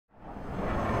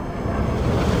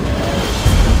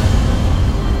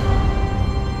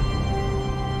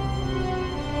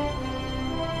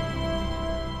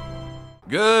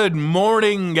Good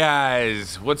morning,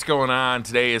 guys. What's going on?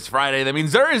 Today is Friday. That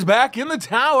means Zer is back in the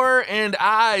tower, and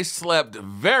I slept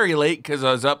very late because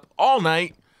I was up all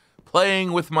night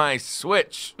playing with my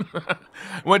Switch.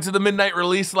 Went to the midnight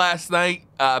release last night,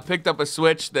 picked up a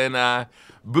Switch, then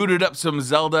booted up some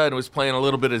Zelda and was playing a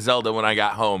little bit of Zelda when I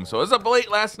got home. So I was up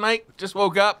late last night, just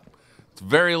woke up. It's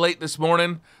very late this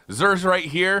morning. Zer's right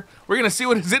here. We're going to see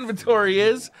what his inventory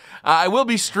is. I will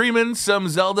be streaming some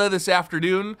Zelda this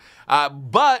afternoon.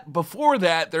 But before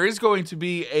that, there is going to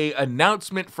be an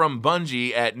announcement from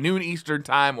Bungie at noon Eastern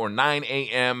time or 9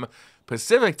 a.m.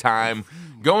 Pacific time,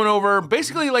 going over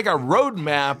basically like a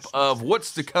roadmap of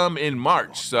what's to come in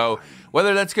March. So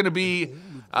whether that's going to be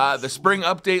the spring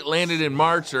update landed in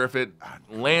March or if it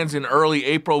lands in early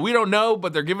April, we don't know,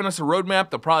 but they're giving us a roadmap.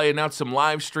 They'll probably announce some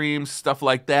live streams, stuff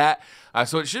like that.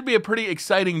 So it should be a pretty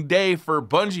exciting day for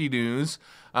Bungie news.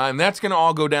 And that's going to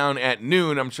all go down at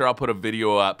noon. I'm sure I'll put a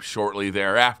video up shortly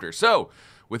thereafter. So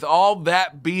with all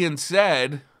that being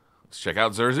said, let's check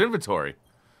out Zer's inventory.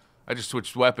 I just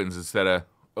switched weapons instead of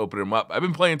opening them up. I've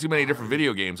been playing too many different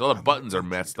video games. All the buttons are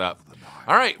messed up.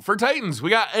 All right, for Titans, we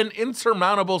got an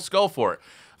insurmountable skull fort.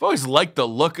 I've always liked the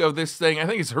look of this thing. I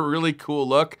think it's a really cool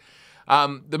look.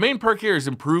 The main perk here is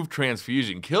Improved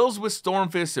Transfusion. Kills with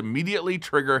Stormfist immediately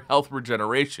trigger health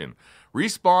regeneration.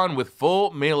 Respawn with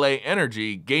full melee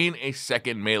energy. Gain a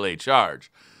second melee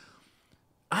charge.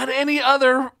 On any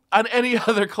other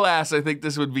class, I think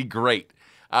this would be great.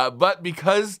 But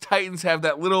because Titans have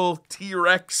that little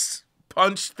T-Rex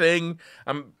punch thing,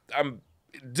 I'm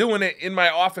doing it in my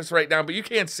office right now, but you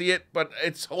can't see it, but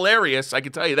it's hilarious, I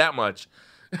can tell you that much.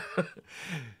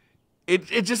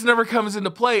 It just never comes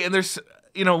into play, and there's,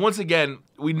 you know, once again,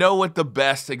 we know what the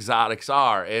best exotics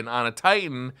are, and on a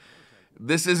Titan,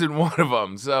 this isn't one of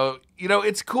them. So, you know,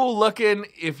 it's cool looking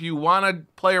if you want to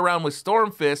play around with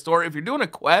Stormfist, or if you're doing a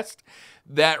quest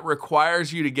that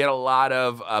requires you to get a lot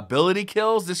of ability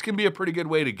kills, this can be a pretty good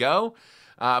way to go.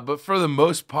 But for the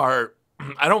most part,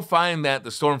 I don't find that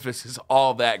the Stormfist is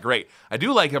all that great. I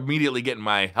do like immediately getting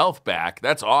my health back.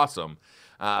 That's awesome.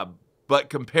 But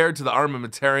compared to the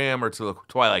Armamentarium or to the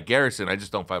Twilight Garrison, I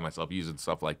just don't find myself using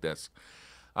stuff like this.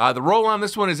 The roll on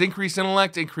this one is increased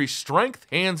intellect, increased strength,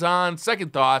 hands-on,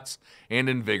 second thoughts, and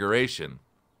invigoration.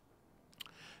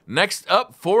 Next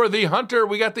up for the Hunter,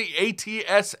 we got the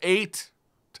ATS-8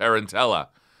 Tarantella.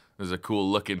 This is a cool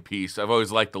looking piece. I've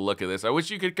always liked the look of this. I wish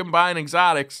you could combine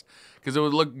exotics because it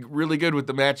would look really good with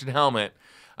the matching helmet.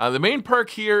 The main perk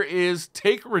here is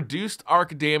take reduced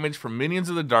arc damage from minions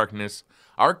of the darkness.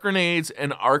 Arc grenades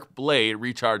and arc blade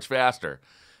recharge faster.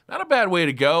 Not a bad way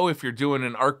to go if you're doing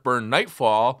an arc burn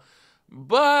nightfall,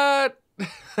 but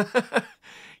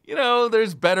you know,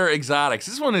 there's better exotics.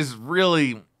 This one is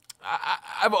really,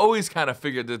 I've always kind of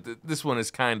figured that this one is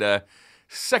kind of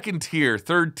second tier,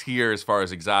 third tier as far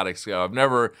as exotics go. I've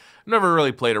never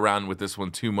really played around with this one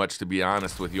too much, to be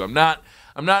honest with you. I'm not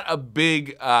a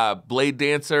big blade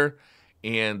dancer.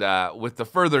 And with the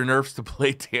further nerfs to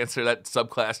Blade Dancer, that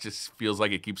subclass just feels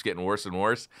like it keeps getting worse and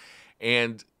worse.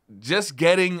 And just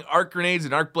getting Arc Grenades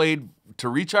and Arc Blade to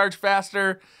recharge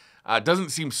faster doesn't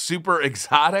seem super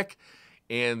exotic.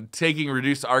 And taking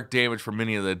reduced arc damage from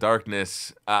Minion of the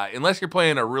Darkness, unless you're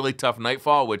playing a really tough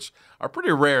Nightfall, which are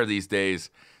pretty rare these days,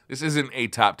 this isn't a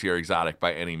top-tier exotic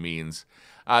by any means.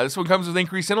 This one comes with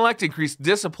increased intellect, increased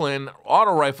discipline,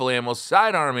 auto rifle ammo,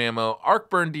 sidearm ammo, arc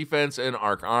burn defense, and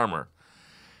arc armor.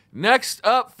 Next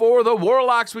up for the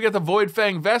Warlocks, we got the Void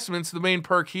Fang Vestments. The main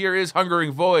perk here is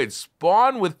Hungering Void.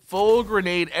 Spawn with full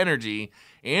grenade energy,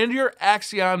 and your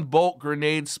Axion Bolt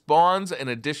grenade spawns an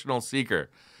additional Seeker.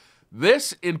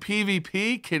 This in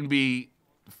PvP can be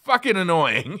fucking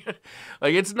annoying.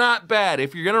 Like, it's not bad.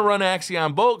 If you're going to run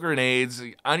Axion Bolt grenades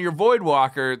on your Void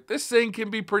Walker, this thing can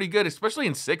be pretty good, especially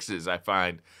in 6s, I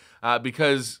find.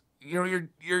 Because, you know,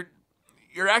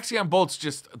 your Axion Bolts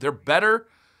just, they're better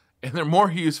and they're more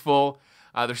useful.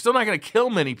 They're still not going to kill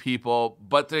many people,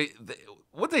 but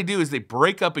what they do is they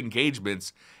break up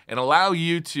engagements and allow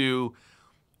you to,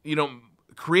 you know,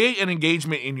 create an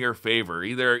engagement in your favor.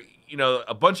 Either, you know,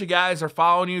 a bunch of guys are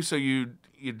following you, so you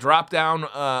drop down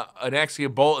an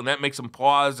Axiom Bolt, and that makes them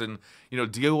pause and, you know,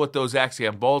 deal with those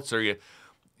Axiom Bolts, or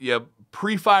you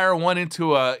pre-fire one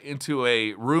into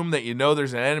a room that you know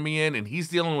there's an enemy in, and he's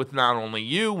dealing with not only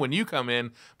you when you come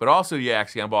in, but also the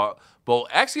Axiom Bolt.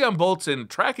 Axiom Bolts and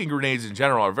tracking grenades in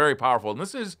general are very powerful, and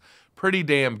this is pretty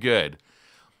damn good.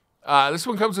 This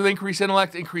one comes with increased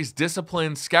intellect, increased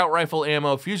discipline, scout rifle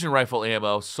ammo, fusion rifle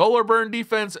ammo, solar burn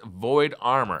defense, void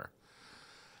armor.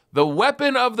 The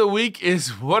weapon of the week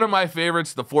is one of my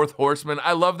favorites, the Fourth Horseman.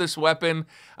 I love this weapon.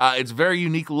 It's very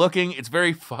unique looking. It's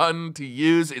very fun to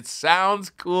use. It sounds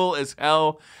cool as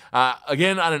hell.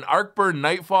 Again, on an Arcburn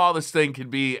Nightfall, this thing can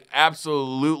be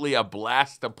absolutely a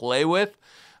blast to play with.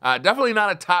 Definitely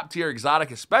not a top tier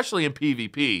exotic, especially in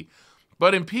PvP.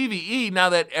 But in PvE, now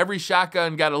that every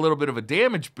shotgun got a little bit of a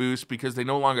damage boost because they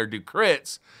no longer do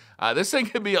crits, this thing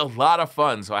can be a lot of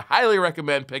fun. So I highly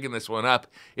recommend picking this one up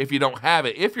if you don't have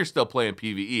it, if you're still playing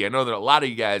PvE. I know that a lot of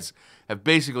you guys have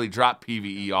basically dropped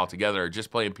PvE altogether or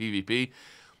just playing PvP.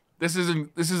 This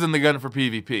isn't the gun for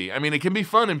PvP. I mean, it can be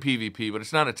fun in PvP, but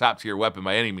it's not a top tier weapon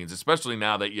by any means, especially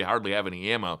now that you hardly have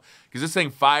any ammo. Because this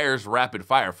thing fires rapid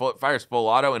fire, fires full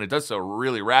auto, and it does so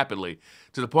really rapidly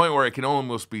to the point where it can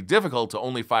almost be difficult to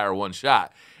only fire one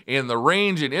shot. And the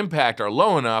range and impact are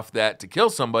low enough that to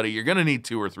kill somebody, you're going to need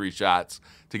 2 or 3 shots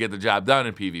to get the job done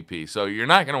in PvP. So you're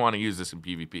not going to want to use this in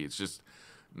PvP. It's just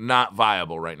not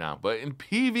viable right now. But in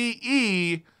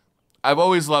PvE, I've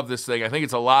always loved this thing. I think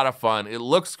it's a lot of fun. It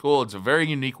looks cool. It's a very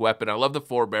unique weapon. I love the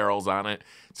 4 barrels on it.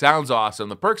 It sounds awesome.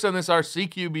 The perks on this are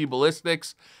CQB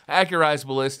ballistics, accurized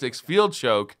ballistics, field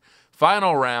choke,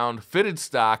 final round, fitted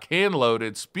stock, hand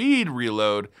loaded, speed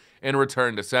reload, and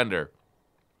return to sender.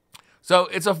 So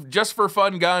it's a just for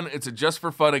fun gun. It's a just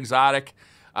for fun exotic.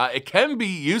 It can be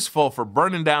useful for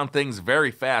burning down things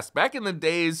very fast. Back in the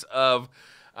days of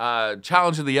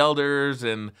Challenge of the Elders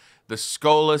and the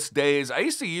Skolas days, I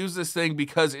used to use this thing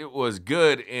because it was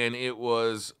good and it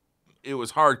was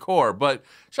hardcore. But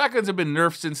shotguns have been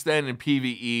nerfed since then in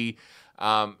PvE,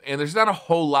 and there's not a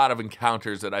whole lot of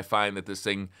encounters that I find that this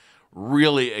thing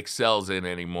really excels in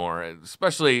anymore,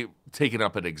 especially taking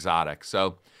up an exotic.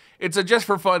 So it's a just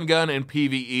for fun gun in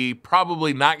PvE.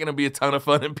 Probably not going to be a ton of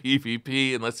fun in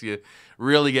PvP unless you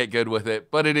really get good with it.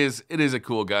 But it is a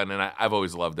cool gun, and I've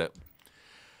always loved it.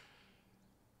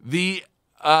 The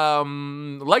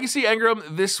Legacy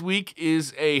Engram this week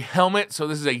is a helmet. So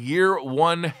this is a year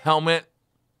 1 helmet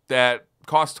that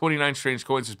costs 29 strange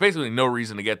coins. There's basically no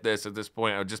reason to get this at this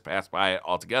point. I would just pass by it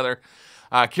altogether.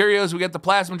 Curios, we get the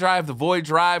Plasma Drive, the Void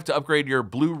Drive to upgrade your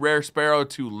Blue Rare Sparrow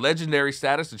to Legendary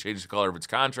status to change the color of its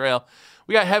contrail.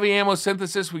 We got Heavy Ammo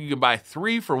Synthesis, where you can buy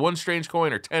 3 for 1 strange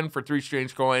coin or 10 for 3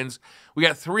 strange coins. We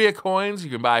got 3 of coins you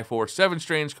can buy for 7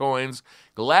 strange coins.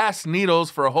 Glass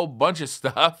Needles for a whole bunch of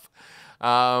stuff.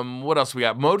 What else we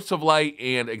got? Motes of Light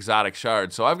and Exotic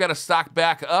Shards. So I've got to stock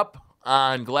back up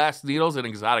on Glass Needles and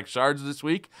Exotic Shards this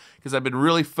week because I've been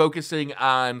really focusing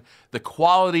on the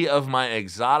quality of my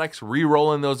exotics,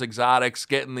 re-rolling those exotics,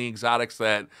 getting the exotics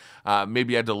that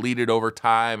maybe I deleted over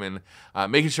time,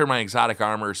 and making sure my exotic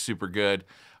armor is super good.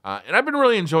 And I've been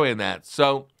really enjoying that.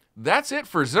 So that's it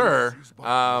for Xur.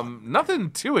 Nothing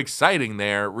too exciting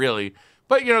there, really.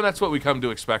 But, you know, that's what we come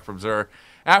to expect from Xur.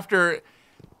 After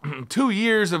 2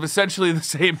 years of essentially the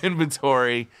same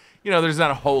inventory, you know, there's not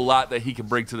a whole lot that he can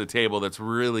bring to the table that's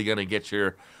really going to get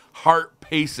your heart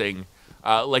pacing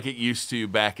like it used to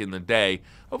back in the day.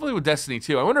 Hopefully with Destiny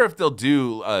 2. I wonder if they'll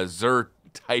do a Xur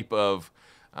type of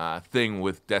thing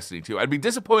with Destiny 2. I'd be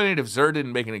disappointed if Xur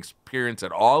didn't make an appearance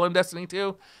at all in Destiny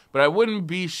 2, but I wouldn't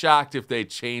be shocked if they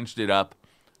changed it up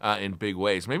in big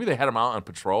ways. Maybe they had him out on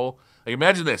patrol. Like,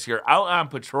 imagine this. You're out on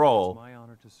patrol, my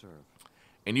honor to serve.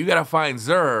 And you got to find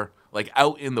Xur, like,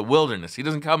 out in the wilderness. He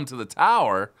doesn't come to the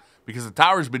tower because the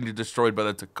tower's been destroyed by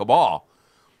the Cabal.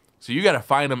 So you got to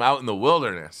find him out in the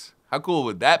wilderness. How cool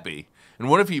would that be? And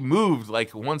what if he moved,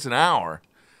 like, once an hour?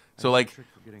 So, like,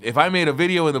 if I made a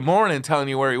video in the morning telling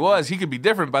you where he was, he could be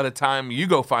different by the time you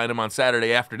go find him on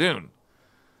Saturday afternoon.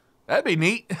 That'd be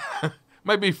neat.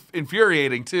 Might be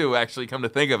infuriating, too, actually, come to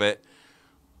think of it.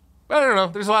 But I don't know.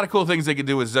 There's a lot of cool things they could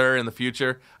do with Xur in the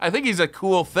future. I think he's a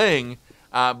cool thing,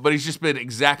 but he's just been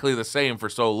exactly the same for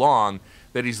so long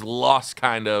that he's lost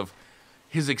kind of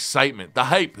his excitement. The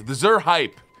hype, the Xur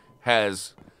hype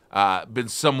has been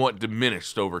somewhat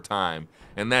diminished over time.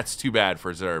 And that's too bad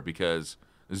for Xur because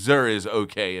Xur is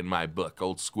okay in my book.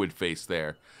 Old squid face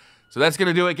there. So that's going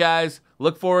to do it, guys.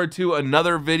 Look forward to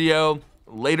another video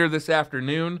later this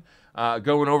afternoon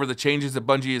going over the changes that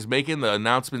Bungie is making, the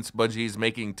announcements Bungie is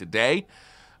making today.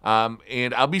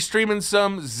 And I'll be streaming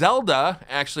some Zelda,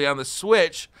 actually, on the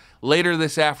Switch later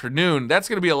this afternoon. That's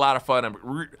going to be a lot of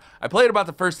fun. I played about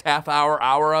the first half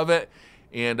hour of it,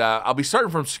 and I'll be starting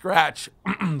from scratch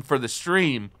for the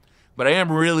stream, but I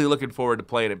am really looking forward to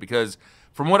playing it because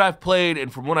from what I've played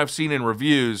and from what I've seen in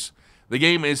reviews, the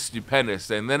game is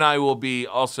stupendous. And then I will be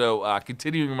also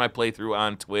continuing my playthrough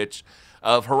on Twitch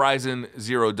of Horizon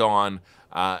Zero Dawn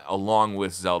along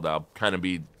with Zelda. I'll kind of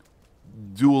be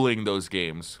dueling those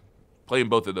games, playing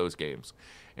both of those games.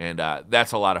 And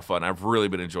that's a lot of fun. I've really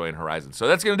been enjoying Horizon. So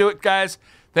that's going to do it, guys.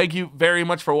 Thank you very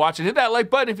much for watching. Hit that like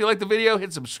button if you like the video.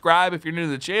 Hit subscribe if you're new to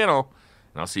the channel.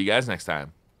 And I'll see you guys next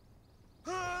time.